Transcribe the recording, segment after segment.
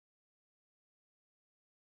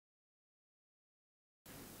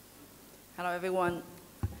Hello, everyone.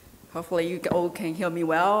 Hopefully, you all can hear me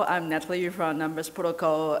well. I'm Natalie from Numbers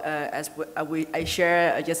Protocol. I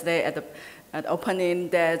shared yesterday at the opening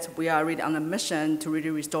that we are really on a mission to really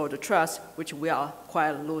restore the trust, which we are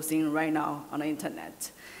quite losing right now on the internet.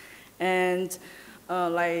 And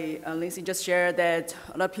like Lindsay just shared, that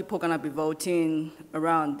a lot of people are going to be voting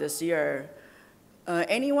around this year.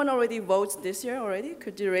 Anyone already votes this year already?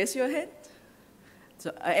 Could you raise your hand?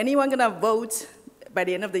 So anyone going to vote by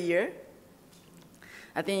the end of the year?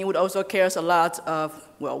 I think it would also care a lot of,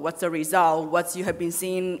 well, what's the result, what you have been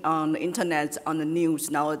seeing on the internet, on the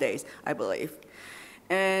news nowadays, I believe.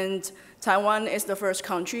 And Taiwan is the first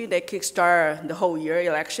country that kickstart the whole year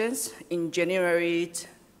elections in January.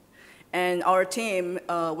 And our team,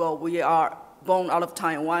 well, we are born out of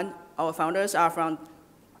Taiwan. Our founders are from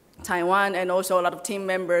Taiwan, and also a lot of team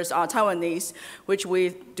members are Taiwanese, which we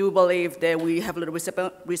do believe that we have a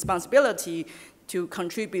little responsibility to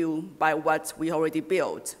contribute by what we already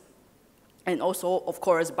built. And also, of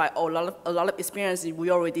course, by a lot of experience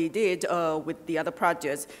we already did with the other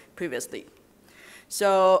projects previously.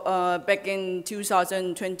 So back in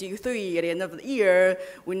 2023, at the end of the year,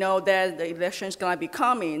 we know that the election is going to be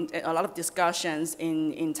coming, and a lot of discussions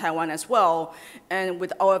in Taiwan as well. And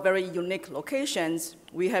with our very unique locations,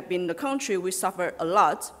 we have been the country, we suffered a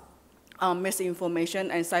lot on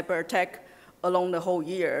misinformation and cyber attack along the whole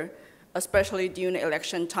year, especially during the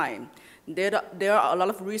election time. There are a lot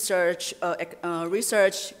of research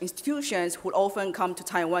institutions who often come to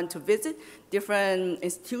Taiwan to visit different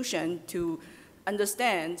institutions to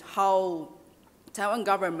understand how Taiwan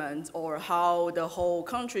government or how the whole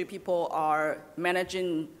country people are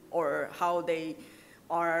managing, or how they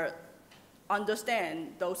are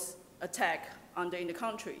understand those attacks in the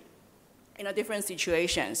country in a different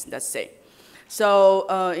situations, let's say. So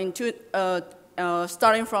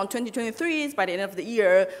starting from 2023, by the end of the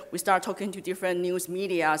year, we start talking to different news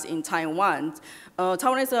medias in Taiwan.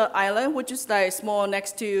 Taiwan is an island which is like small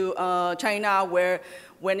next to China, where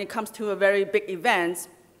when it comes to a very big event,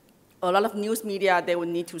 a lot of news media, they would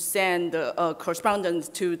need to send correspondents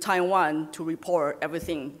to Taiwan to report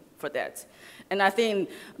everything for that. And I think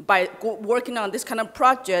by working on this kind of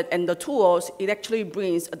project and the tools, it actually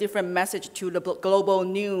brings a different message to the global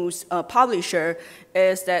news publisher,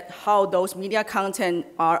 is that how those media content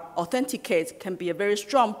are authenticated can be a very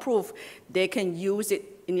strong proof they can use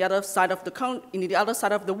it in the other side of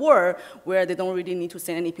the world, where they don't really need to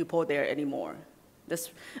send any people there anymore.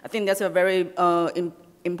 I think that's a very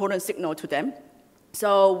important signal to them.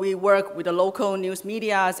 So we work with the local news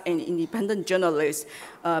media and independent journalists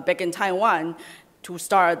back in Taiwan to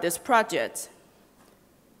start this project.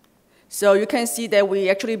 So you can see that we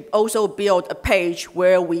actually also built a page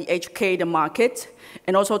where we educate the market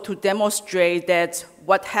and also to demonstrate that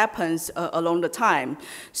what happens along the time.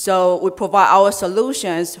 So we provide our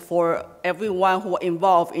solutions for everyone who are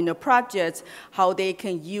involved in the project, how they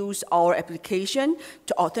can use our application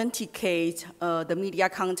to authenticate the media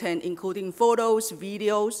content, including photos,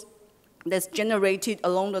 videos that's generated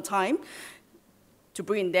along the time, to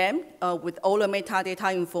bring them with all the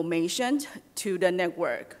metadata information to the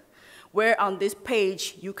network. Where on this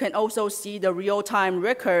page, you can also see the real-time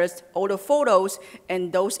records, all the photos,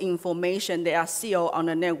 and those information that are sealed on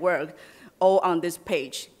the network, all on this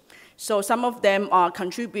page. So some of them are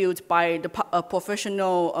contributed by the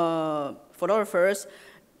professional photographers,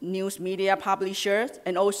 news media publishers,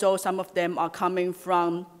 and also some of them are coming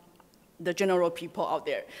from the general people out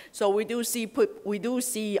there. So we do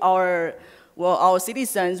see our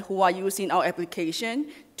citizens who are using our application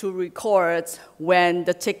to record when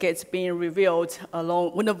the tickets being revealed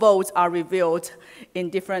when the votes are revealed in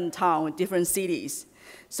different towns, different cities.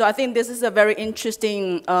 So I think this is a very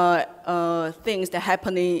interesting things that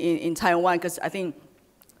happening in Taiwan, because I think,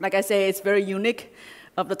 like I say, it's very unique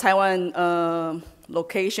of the Taiwan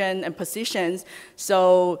location and positions.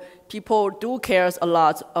 So people do care a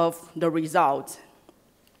lot of the results.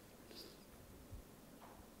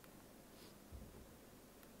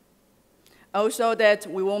 Also, that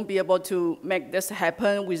we won't be able to make this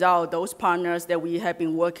happen without those partners that we have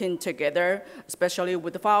been working together, especially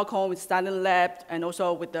with the Falcon, with Starling Lab, and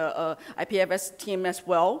also with the IPFS team as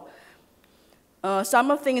well.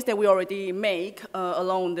 Some of the things that we already make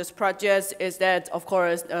along this project is that, of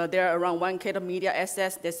course, there are around 1K of media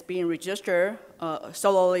assets that's being registered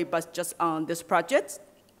solely, but just on this project.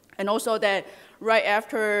 And also that right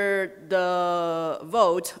after the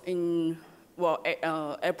vote in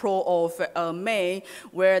April or May,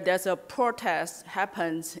 where there's a protest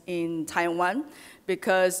happens in Taiwan,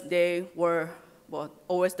 because they were,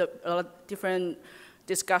 always a lot of different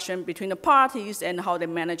discussion between the parties and how they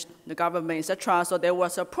manage the government, etc. So there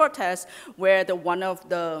was a protest where one of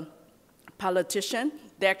the politicians,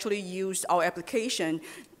 they actually used our application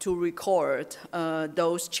to record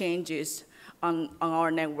those changes on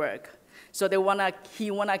our network. So he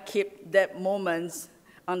wanna keep that moment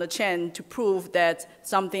on the chain to prove that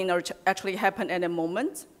something actually happened at the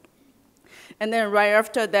moment. And then right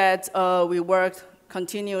after that, we worked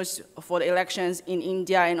continuous for the elections in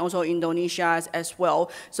India and also Indonesia as well.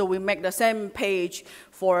 So we make the same page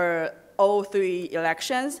for all 3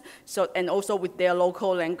 elections, and also with their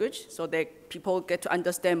local language, so that people get to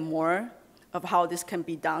understand more of how this can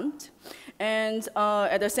be done. And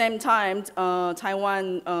at the same time,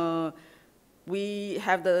 Taiwan, we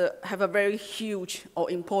have a very huge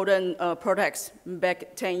or important protest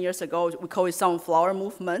back 10 years ago. We call it Sunflower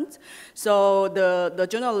Movement. So the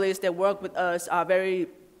journalists that work with us are very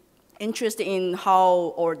interested in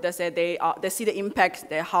how, or they say they see the impact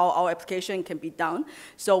that how our application can be done.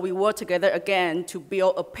 So we work together again to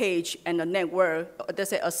build a page and a network, they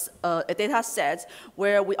say a data set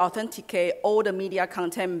where we authenticate all the media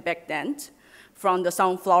content back then from the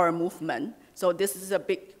Sunflower Movement. So this is a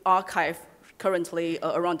big archive currently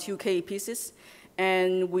around 2K pieces.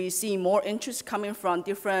 And we see more interest coming from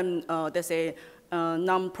different, they say,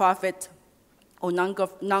 non-profit or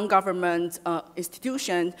non-government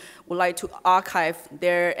institutions would like to archive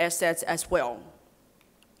their assets as well.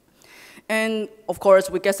 And of course,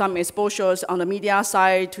 we get some exposures on the media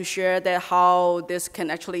side to share that how this can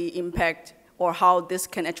actually impact or how this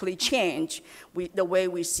can actually change the way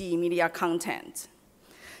we see media content.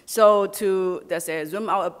 So to zoom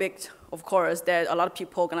out a bit, of course, that a lot of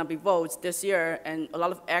people are going to be votes this year, and a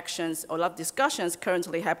lot of actions, a lot of discussions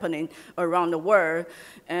currently happening around the world.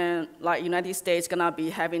 And like United States going to be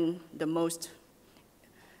having the most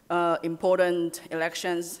important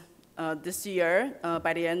elections this year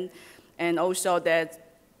by the end. And also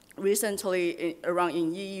that recently around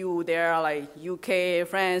in EU, there are like UK,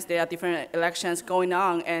 France, there are different elections going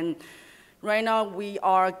on. And right now we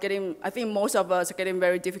are getting, I think most of us are getting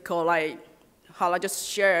very difficult, like Hala just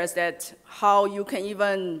shares that how you can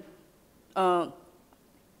even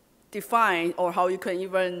define or how you can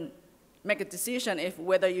even make a decision if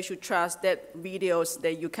whether you should trust that videos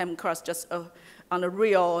that you come across just on the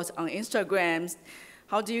reels, on Instagrams.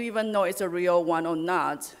 How do you even know it's a real one or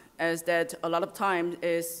not? As that a lot of times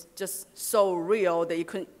is just so real that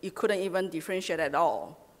you couldn't even differentiate at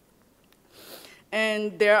all.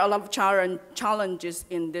 And there are a lot of challenges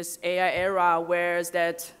in this AI era, whereas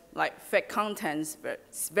that like fake contents,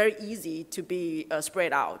 it's very easy to be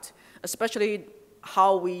spread out, especially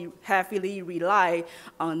how we heavily rely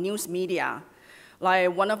on news media.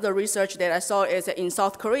 Like one of the research that I saw is that in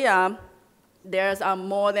South Korea, there's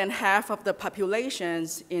more than half of the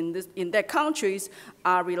populations in their countries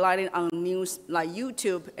are relying on news like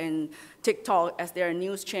YouTube and TikTok as their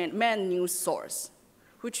main news source,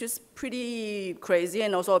 which is pretty crazy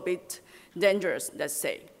and also a bit dangerous, let's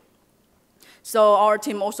say. So our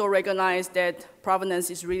team also recognized that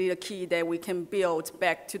provenance is really the key that we can build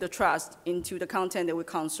back to the trust into the content that we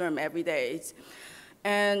consume every day.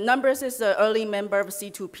 And Numbers is an early member of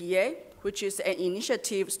C2PA, which is an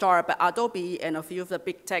initiative started by Adobe and a few of the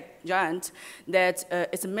big tech giants that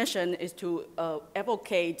its mission is to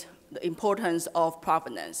advocate the importance of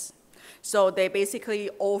provenance. So they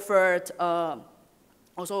basically offered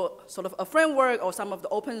also sort of a framework or some of the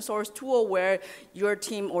open source tool where your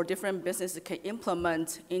team or different businesses can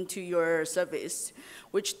implement into your service,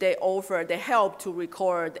 which they help to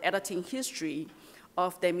record the editing history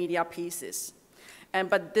of their media pieces.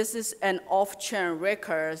 But this is an off-chain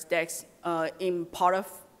record that's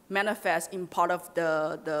manifests in part of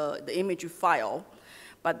the image file.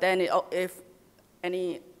 But then if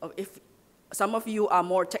some of you are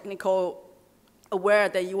more technical aware,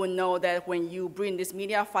 that you will know that when you bring this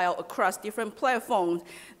media file across different platforms,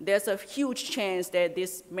 there's a huge chance that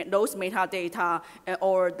those metadata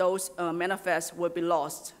or those manifests will be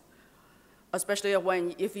lost. Especially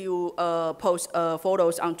if you post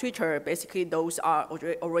photos on Twitter, basically those are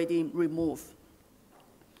already removed.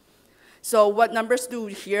 So what Numbers do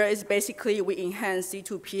here is basically we enhance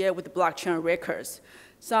C2PA with blockchain records.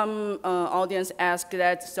 Some audience ask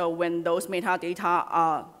that, so when those metadata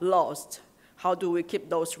are lost, how do we keep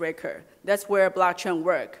those records? That's where blockchain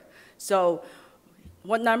works. So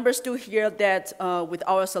what Numbers do here that with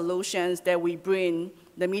our solutions that we bring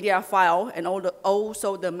the media file and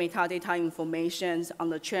also the metadata information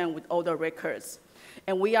on the chain with all the records.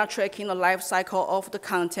 And we are tracking the life cycle of the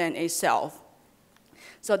content itself.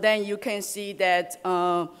 So then you can see that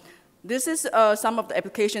This is some of the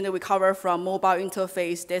application that we cover from mobile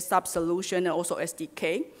interface, desktop solution, and also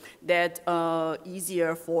SDK that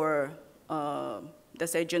easier for,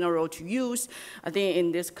 let's say, general to use. I think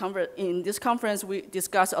in this conference, we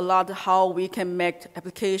discuss a lot how we can make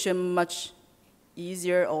application much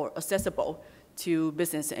easier or accessible to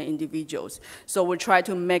business and individuals. So we try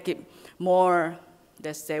to make it more,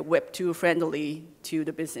 let's say, Web 2 friendly to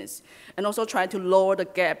the business, and also try to lower the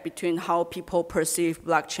gap between how people perceive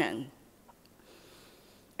blockchain.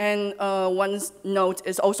 And one note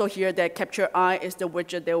is also here that Capture I is the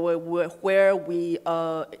widget that where we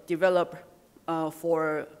develop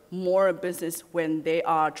for more business when they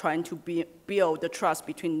are trying to build the trust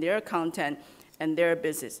between their content and their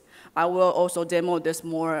business. I will also demo this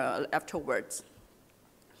more afterwards.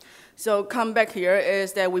 So come back here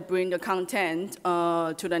is that we bring the content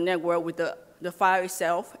to the network with the file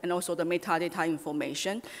itself and also the metadata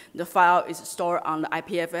information. The file is stored on the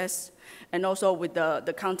IPFS, and also with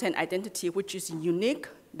the content identity, which is unique,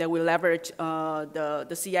 that we leverage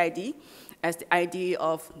the CID as the ID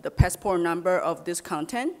of the passport number of this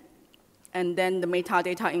content. And then the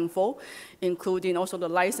metadata info, including also the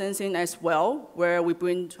licensing as well, where we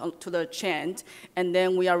bring to the chain, and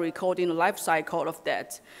then we are recording the life cycle of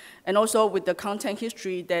that. And also with the content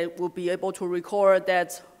history, that we'll be able to record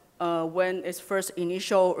that when it's first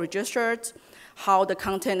initial registered, how the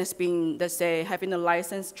content is being, let's say, having a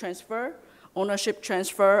license transfer, ownership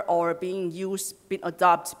transfer, or being used, being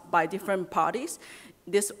adopted by different parties.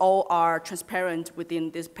 These all are transparent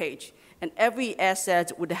within this page. And every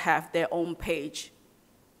asset would have their own page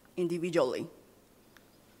individually.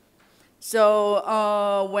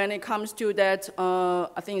 So when it comes to that,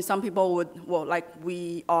 I think some people would, well, like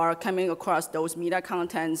we are coming across those meta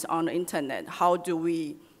contents on the internet. How do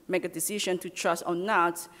we make a decision to trust or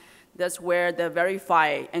not? That's where the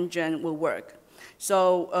verify engine will work.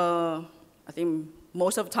 So I think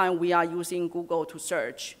most of the time we are using Google to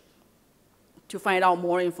search to find out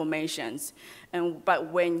more information. But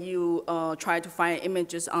when you try to find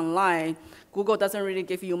images online, Google doesn't really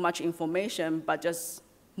give you much information, but just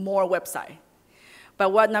more website.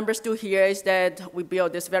 But what numbers do here is that we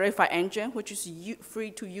build this verify engine, which is free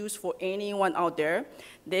to use for anyone out there.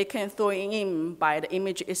 They can throw in by the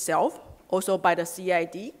image itself, also by the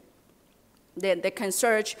CID. Then they can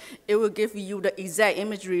search. It will give you the exact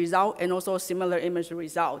image result and also similar image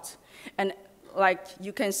results. And like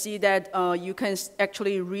you can see that you can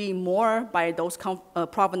actually read more by those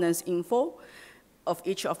provenance info of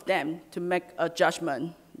each of them to make a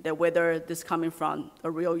judgment that whether this is coming from a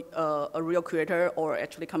real creator or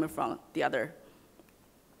actually coming from the other.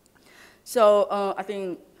 So I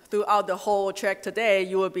think throughout the whole track today,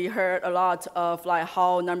 you will be heard a lot of like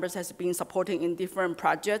how numbers has been supporting in different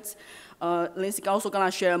projects. Lindsay also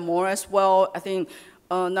gonna share more as well. I think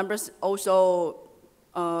numbers also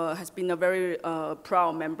has been a very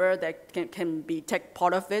proud member that can be tech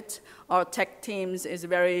part of it. Our tech teams is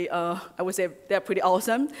very, I would say they're pretty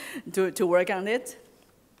awesome to work on it.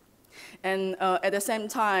 And at the same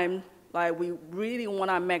time, like we really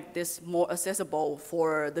want to make this more accessible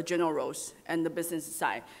for the generals and the business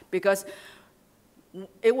side, because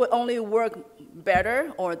it would only work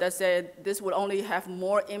better, or let's say this would only have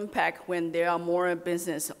more impact when there are more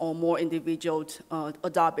business or more individuals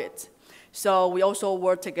adopt it. So we also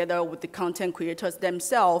work together with the content creators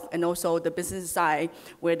themselves and also the business side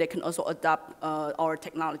where they can also adopt our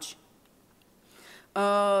technology.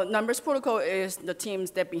 Numbers Protocol is the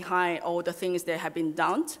teams that behind all the things that have been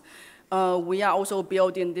done. We are also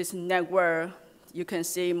building this network. You can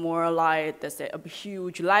see more like, let's say, a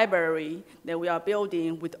huge library that we are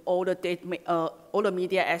building with all the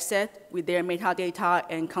media assets with their metadata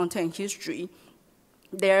and content history.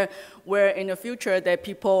 There, where in the future that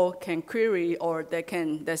people can query or they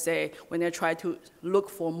can, let's say, when they try to look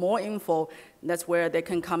for more info, that's where they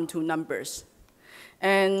can come to numbers.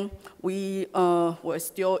 And we were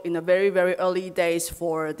still in the very, very early days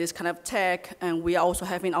for this kind of tech, and we are also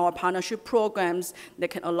having our partnership programs that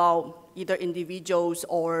can allow either individuals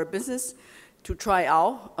or business to try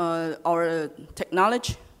out our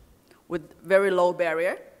technology with very low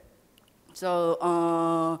barrier.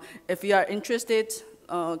 So if you are interested,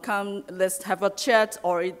 come, let's have a chat,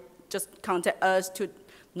 or just contact us to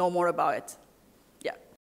know more about it.